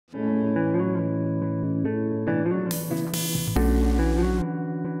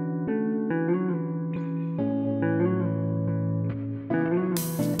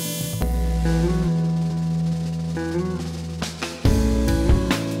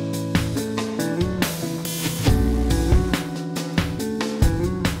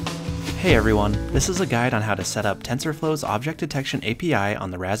Hey everyone, this is a guide on how to set up TensorFlow's Object Detection API on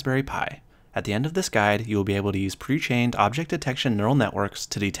the Raspberry Pi. At the end of this guide, you will be able to use pre-trained object detection neural networks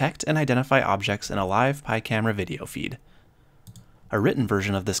to detect and identify objects in a live Picamera video feed. A written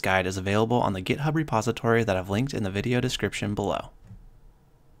version of this guide is available on the GitHub repository that I've linked in the video description below.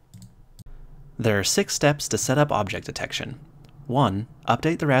 There are 6 steps to set up object detection. 1.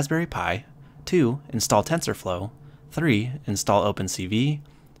 Update the Raspberry Pi. 2. Install TensorFlow. 3. Install opencv.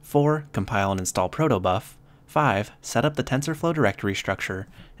 4. Compile and install Protobuf. 5. Set up the TensorFlow directory structure.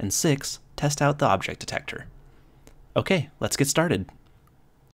 And 6. Test out the object detector. Okay, let's get started.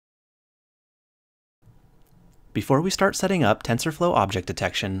 Before we start setting up TensorFlow object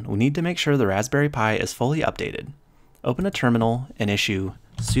detection, we need to make sure the Raspberry Pi is fully updated. Open a terminal and issue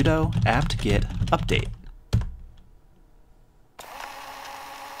sudo apt-get update.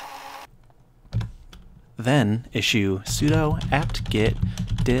 Then issue sudo apt-get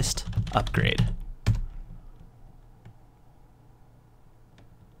dist upgrade.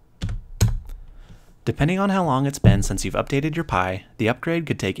 Depending on how long it's been since you've updated your Pi, the upgrade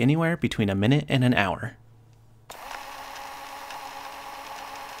could take anywhere between a minute and an hour.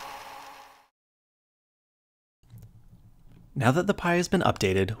 Now that the Pi has been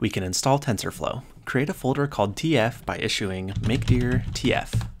updated, we can install TensorFlow. Create a folder called tf by issuing makedir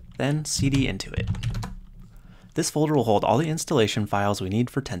tf, then cd into it. This folder will hold all the installation files we need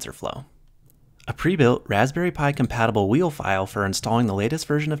for TensorFlow. A pre-built Raspberry Pi compatible wheel file for installing the latest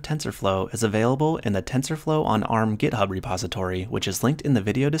version of TensorFlow is available in the TensorFlow on ARM GitHub repository, which is linked in the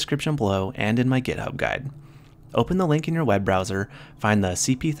video description below and in my GitHub guide. Open the link in your web browser, find the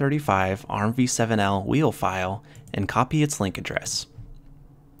CP35 ARMv7l wheel file, and copy its link address.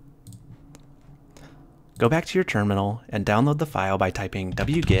 Go back to your terminal and download the file by typing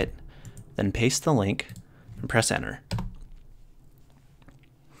wget, then paste the link, and press enter.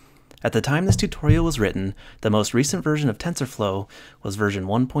 At the time this tutorial was written, the most recent version of TensorFlow was version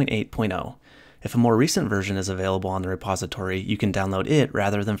 1.8.0. If a more recent version is available on the repository, you can download it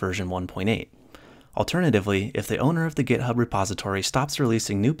rather than version 1.8. Alternatively, if the owner of the GitHub repository stops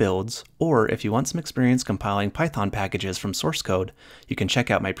releasing new builds, or if you want some experience compiling Python packages from source code, you can check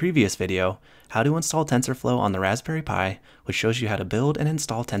out my previous video, How to Install TensorFlow on the Raspberry Pi, which shows you how to build and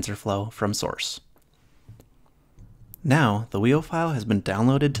install TensorFlow from source. Now, the wheel file has been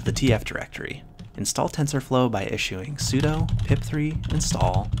downloaded to the TF directory. Install TensorFlow by issuing sudo pip3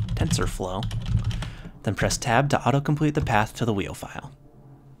 install TensorFlow, then press tab to autocomplete the path to the wheel file.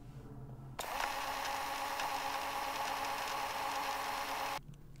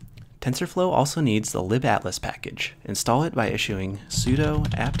 TensorFlow also needs the libatlas package. Install it by issuing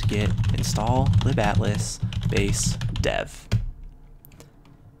sudo apt-get install libatlas base dev.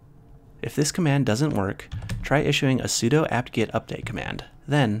 If this command doesn't work, try issuing a sudo apt-get update command,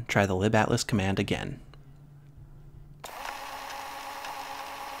 then try the libatlas command again.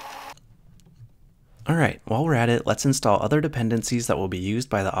 Alright, while we're at it, let's install other dependencies that will be used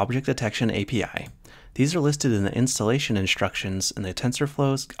by the Object Detection API. These are listed in the installation instructions in the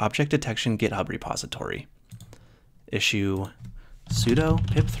TensorFlow's Object Detection GitHub repository. Issue sudo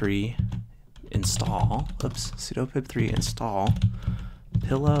pip3 install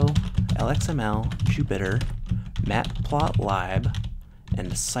pillow lxml jupyter matplotlib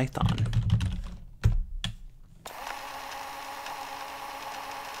and Python.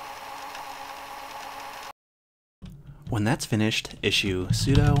 When that's finished, issue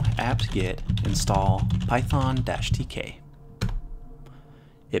sudo apt-get install python-tk.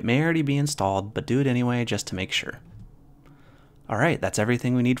 It may already be installed, but do it anyway just to make sure. Alright, that's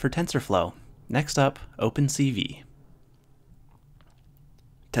everything we need for TensorFlow. Next up, opencv.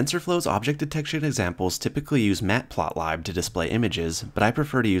 TensorFlow's object detection examples typically use matplotlib to display images, but I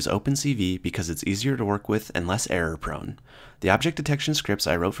prefer to use opencv because it's easier to work with and less error prone. The object detection scripts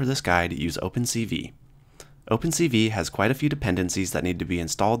I wrote for this guide use opencv. OpenCV has quite a few dependencies that need to be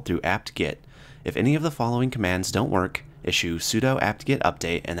installed through apt-get. If any of the following commands don't work, issue sudo apt-get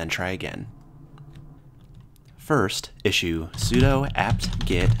update and then try again. First, issue sudo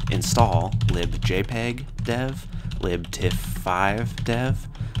apt-get install libjpeg dev, libtiff5 dev,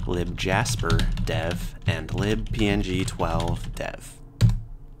 libjasper dev, and libpng12 dev.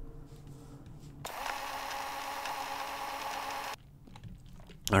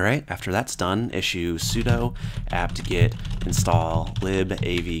 Alright, after that's done, issue sudo apt-get install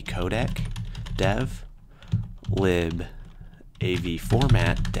libavcodec dev, libavformat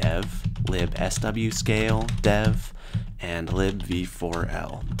dev, libswscale dev, and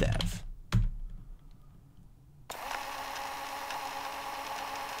libv4l dev.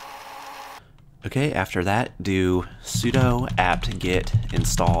 Okay, after that, do sudo apt-get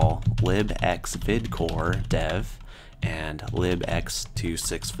install libxvidcore dev and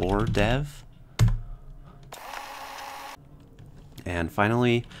libx264 dev. And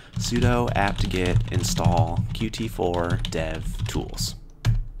finally, sudo apt-get install qt4 dev tools.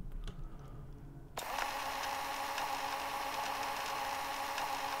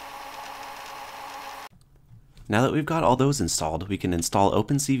 Now that we've got all those installed, we can install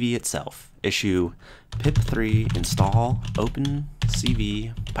opencv itself. Issue pip3 install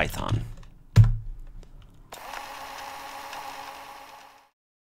opencv-python.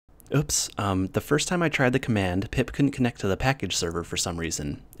 Oops, the first time I tried the command, pip couldn't connect to the package server for some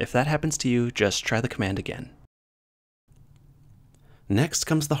reason. If that happens to you, just try the command again. Next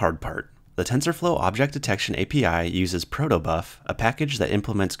comes the hard part. The TensorFlow Object Detection API uses Protobuf, a package that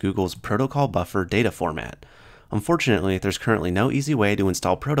implements Google's protocol buffer data format. Unfortunately, there's currently no easy way to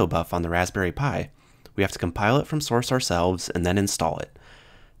install Protobuf on the Raspberry Pi. We have to compile it from source ourselves and then install it.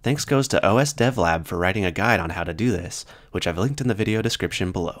 Thanks goes to OS Dev Lab for writing a guide on how to do this, which I've linked in the video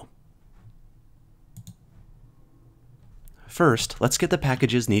description below. First, let's get the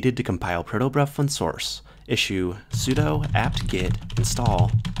packages needed to compile Protobuf from source. Issue sudo apt-get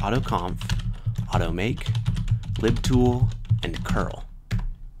install autoconf, automake, libtool, and curl.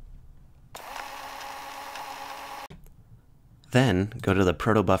 Then, go to the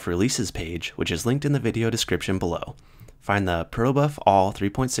Protobuf releases page, which is linked in the video description below. Find the Protobuf all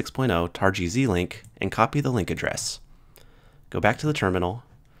 3.6.0 targz link and copy the link address. Go back to the terminal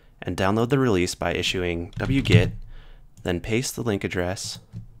and download the release by issuing wget, then paste the link address,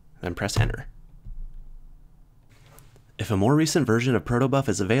 then press enter. If a more recent version of Protobuf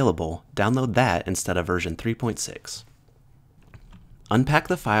is available, download that instead of version 3.6. Unpack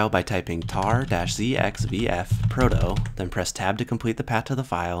the file by typing tar-zxvf proto, then press tab to complete the path to the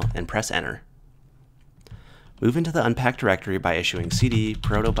file, and press enter. Move into the unpacked directory by issuing cd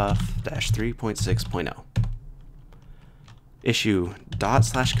protobuf-3.6.0. Issue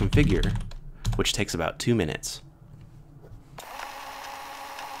 /configure, which takes about 2 minutes.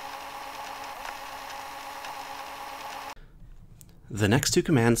 The next two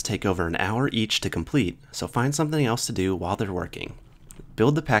commands take over an hour each to complete, so find something else to do while they're working.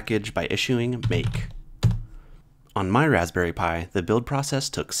 Build the package by issuing make. On my Raspberry Pi, the build process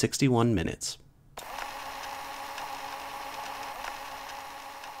took 61 minutes.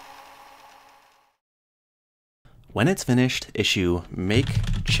 When it's finished, issue make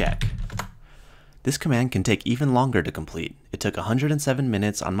check. This command can take even longer to complete. It took 107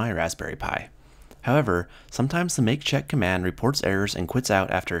 minutes on my Raspberry Pi. However, sometimes the make check command reports errors and quits out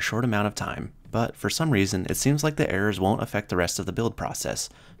after a short amount of time, but for some reason it seems like the errors won't affect the rest of the build process,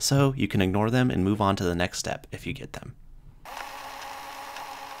 so you can ignore them and move on to the next step if you get them.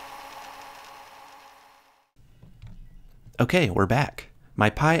 Okay, we're back.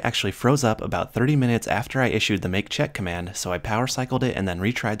 My Pi actually froze up about 30 minutes after I issued the make check command, so I power cycled it and then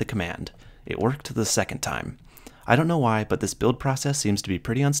retried the command. It worked the second time. I don't know why, but this build process seems to be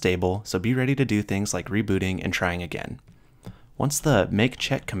pretty unstable, so be ready to do things like rebooting and trying again. Once the make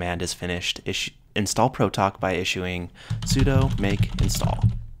check command is finished, install Protoc by issuing sudo make install.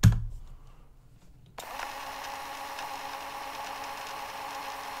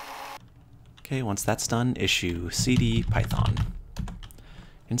 Okay, once that's done, issue cd python.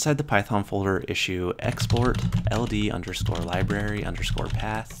 Inside the Python folder, issue export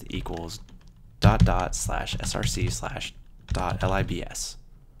ld_library_path equals /src/.libs.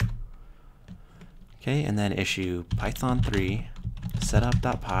 Okay, and then issue python3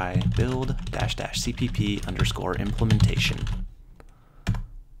 setup.py build --cpp_implementation.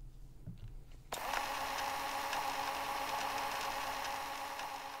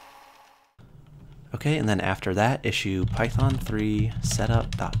 Okay, and then after that, issue python3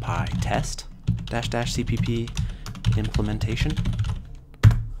 setup.py test --cpp implementation.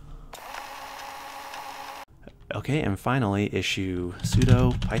 Okay, and finally issue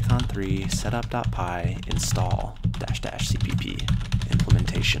sudo python3 setup.py install --cpp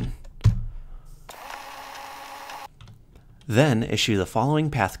implementation. Then issue the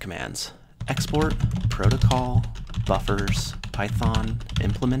following path commands: export protocol buffers python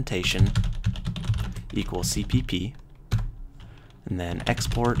implementation equals cpp, and then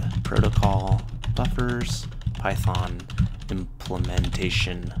export protocol buffers python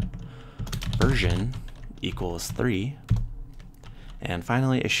implementation version equals 3, and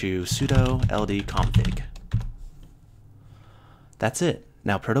finally issue sudo ld-config. That's it.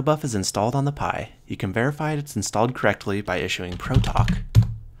 Now Protobuf is installed on the Pi. You can verify it's installed correctly by issuing protoc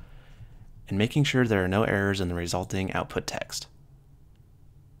and making sure there are no errors in the resulting output text.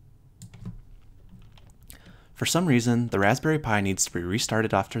 For some reason, the Raspberry Pi needs to be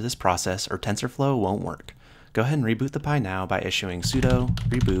restarted after this process or TensorFlow won't work. Go ahead and reboot the Pi now by issuing sudo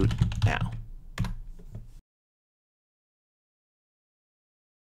reboot now.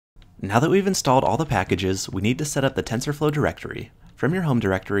 Now that we've installed all the packages, we need to set up the TensorFlow directory. From your home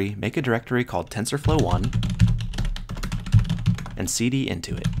directory, make a directory called TensorFlow1 and cd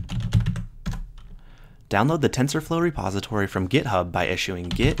into it. Download the TensorFlow repository from GitHub by issuing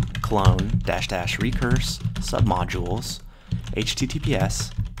git clone --recurse submodules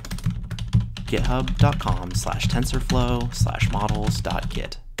https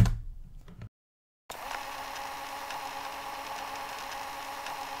github.com/tensorflow/models.git.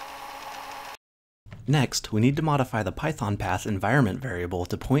 Next, we need to modify the Python path environment variable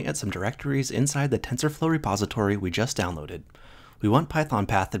to point at some directories inside the TensorFlow repository we just downloaded. We want Python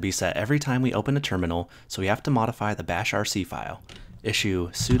path to be set every time we open a terminal, so we have to modify the bashrc file. Issue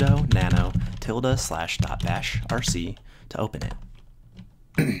sudo nano ~/.bashrc to open it.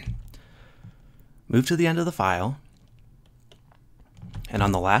 Move to the end of the file, and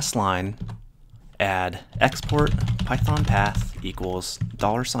on the last line, add export Python path equals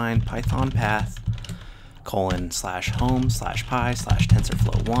 $python path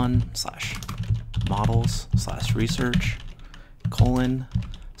 :home/pi/tensorflow1/models/research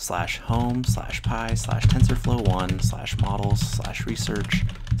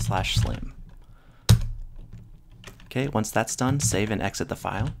 :home/pi/tensorflow1/models/research/slim. Okay, once that's done, save and exit the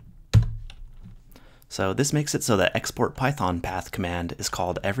file. So this makes it so that export Python path command is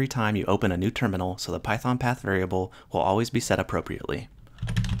called every time you open a new terminal, so the Python path variable will always be set appropriately.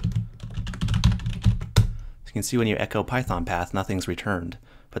 So you can see when you echo Python path, nothing's returned.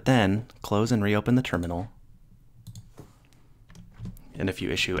 But then close and reopen the terminal. And if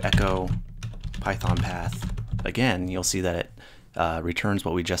you issue echo Python path again, you'll see that it returns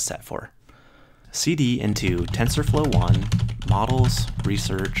what we just set for. cd into TensorFlow1 models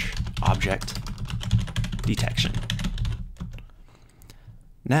research object detection.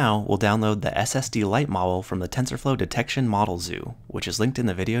 Now we'll download the SSD Lite model from the TensorFlow Detection Model Zoo, which is linked in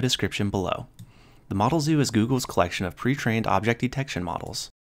the video description below. The Model Zoo is Google's collection of pre-trained object detection models.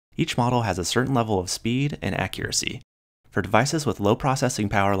 Each model has a certain level of speed and accuracy. For devices with low processing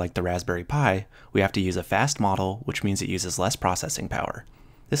power like the Raspberry Pi, we have to use a fast model, which means it uses less processing power.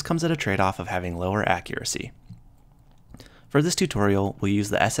 This comes at a trade-off of having lower accuracy. For this tutorial, we'll use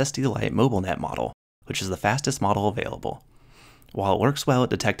the SSD Lite MobileNet model, which is the fastest model available. While it works well at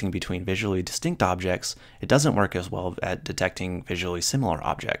detecting between visually distinct objects, it doesn't work as well at detecting visually similar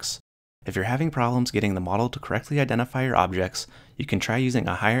objects. If you're having problems getting the model to correctly identify your objects, you can try using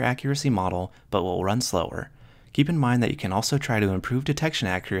a higher accuracy model, but will run slower. Keep in mind that you can also try to improve detection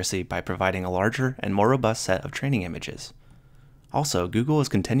accuracy by providing a larger and more robust set of training images. Also, Google is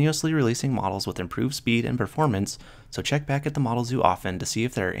continuously releasing models with improved speed and performance, so check back at the Model Zoo often to see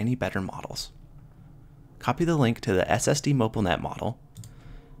if there are any better models. Copy the link to the SSD MobileNet model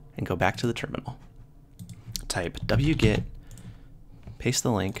and go back to the terminal. Type wget, paste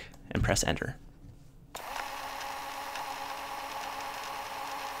the link, and press enter.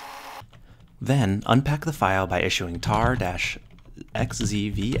 Then unpack the file by issuing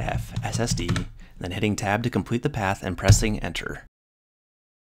tar-xzvf-ssd, then hitting tab to complete the path and pressing enter.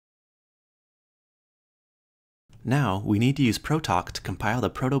 Now we need to use Protalk to compile the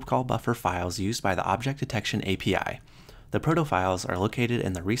protocol buffer files used by the Object Detection API. The proto files are located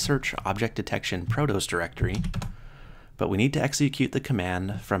in the Research Object Detection Protos directory, but we need to execute the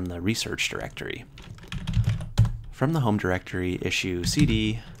command from the Research directory. From the home directory, issue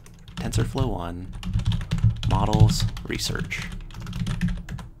cd TensorFlow1 models research.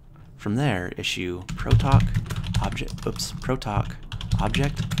 From there, issue Protalk object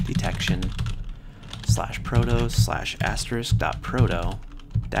detection /protos/*.proto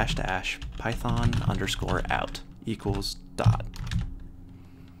 --python_out equals dot.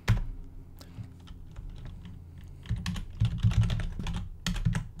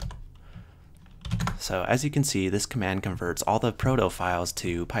 So as you can see, this command converts all the proto files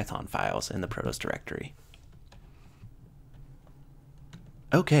to Python files in the protos directory.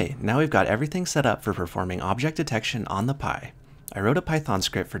 Okay, now we've got everything set up for performing object detection on the Pi. I wrote a Python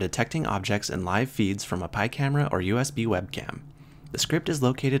script for detecting objects in live feeds from a Picamera or USB webcam. The script is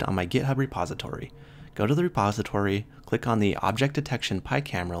located on my GitHub repository. Go to the repository, click on the Object Detection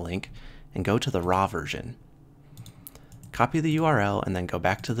Picamera link, and go to the raw version. Copy the URL and then go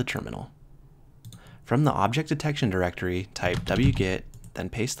back to the terminal. From the Object Detection directory, type wget, then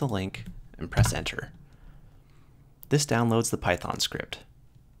paste the link and press enter. This downloads the Python script.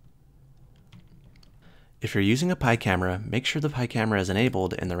 If you're using a Picamera, make sure the Picamera is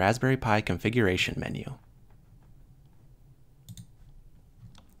enabled in the Raspberry Pi configuration menu.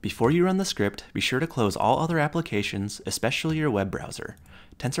 Before you run the script, be sure to close all other applications, especially your web browser.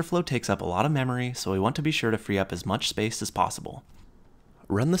 TensorFlow takes up a lot of memory, so we want to be sure to free up as much space as possible.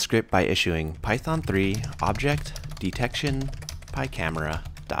 Run the script by issuing Python 3 Object Detection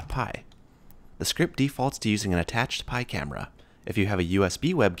Picamera.py. The script defaults to using an attached Picamera. If you have a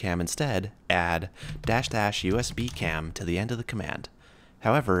USB webcam instead, add --USB cam to the end of the command.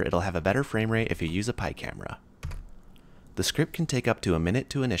 However, it'll have a better frame rate if you use a Picamera. The script can take up to a minute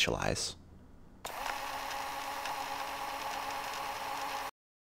to initialize.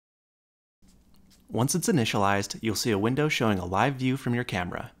 Once it's initialized, you'll see a window showing a live view from your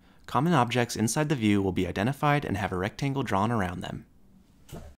camera. Common objects inside the view will be identified and have a rectangle drawn around them.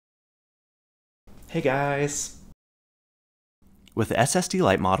 Hey guys! With the SSD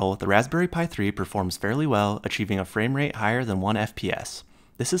Lite model, the Raspberry Pi 3 performs fairly well, achieving a frame rate higher than 1 FPS.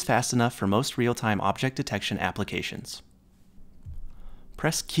 This is fast enough for most real-time object detection applications.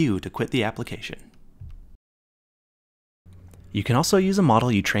 Press Q to quit the application. You can also use a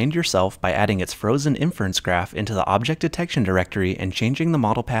model you trained yourself by adding its frozen inference graph into the object detection directory and changing the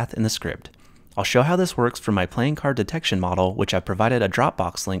model path in the script. I'll show how this works for my playing card detection model, which I've provided a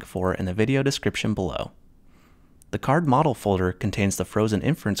Dropbox link for in the video description below. The card model folder contains the frozen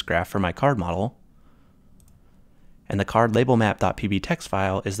inference graph for my card model, and the card labelmap.pb text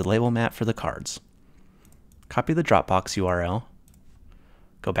file is the label map for the cards. Copy the Dropbox URL,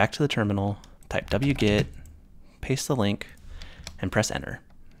 go back to the terminal, type wget, paste the link, and press enter.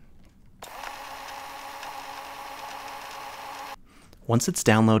 Once it's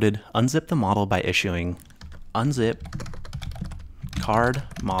downloaded, unzip the model by issuing unzip card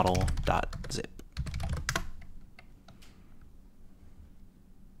model.zip.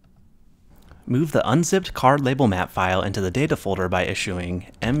 Move the unzipped card label map file into the data folder by issuing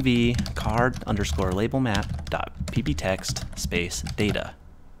mv card_labelmap.pbtext data.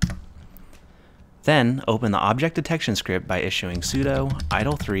 Then open the object detection script by issuing sudo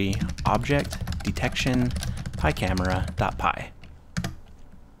idle3 object detection picamera.py.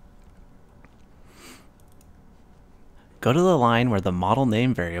 Go to the line where the model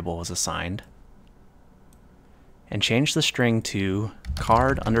name variable is assigned and change the string to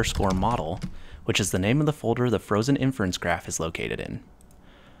card_model, which is the name of the folder the frozen inference graph is located in.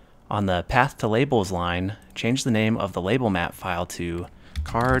 On the path to labels line, change the name of the label map file to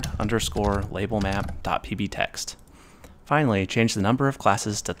card_labelmap.pbtext. Finally, change the number of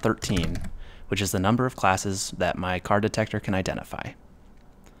classes to 13, which is the number of classes that my card detector can identify.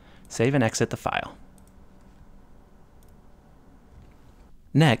 Save and exit the file.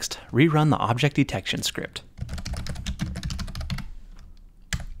 Next, rerun the object detection script.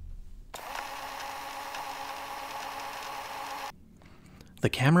 The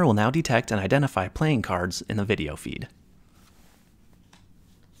camera will now detect and identify playing cards in the video feed.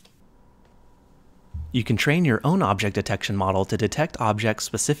 You can train your own object detection model to detect objects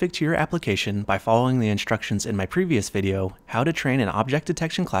specific to your application by following the instructions in my previous video, How to Train an Object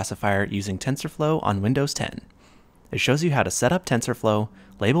Detection Classifier Using TensorFlow on Windows 10. It shows you how to set up TensorFlow,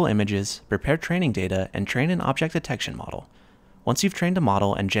 label images, prepare training data, and train an object detection model. Once you've trained a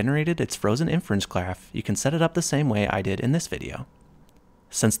model and generated its frozen inference graph, you can set it up the same way I did in this video.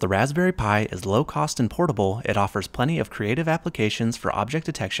 Since the Raspberry Pi is low cost and portable, it offers plenty of creative applications for object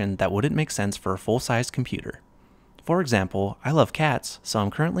detection that wouldn't make sense for a full-sized computer. For example, I love cats, so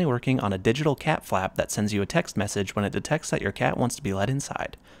I'm currently working on a digital cat flap that sends you a text message when it detects that your cat wants to be let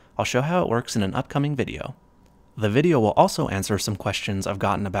inside. I'll show how it works in an upcoming video. The video will also answer some questions I've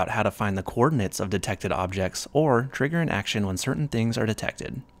gotten about how to find the coordinates of detected objects or trigger an action when certain things are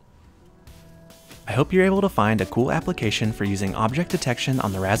detected. I hope you're able to find a cool application for using object detection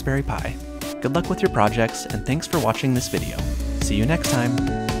on the Raspberry Pi. Good luck with your projects, and thanks for watching this video. See you next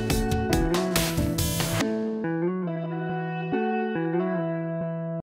time!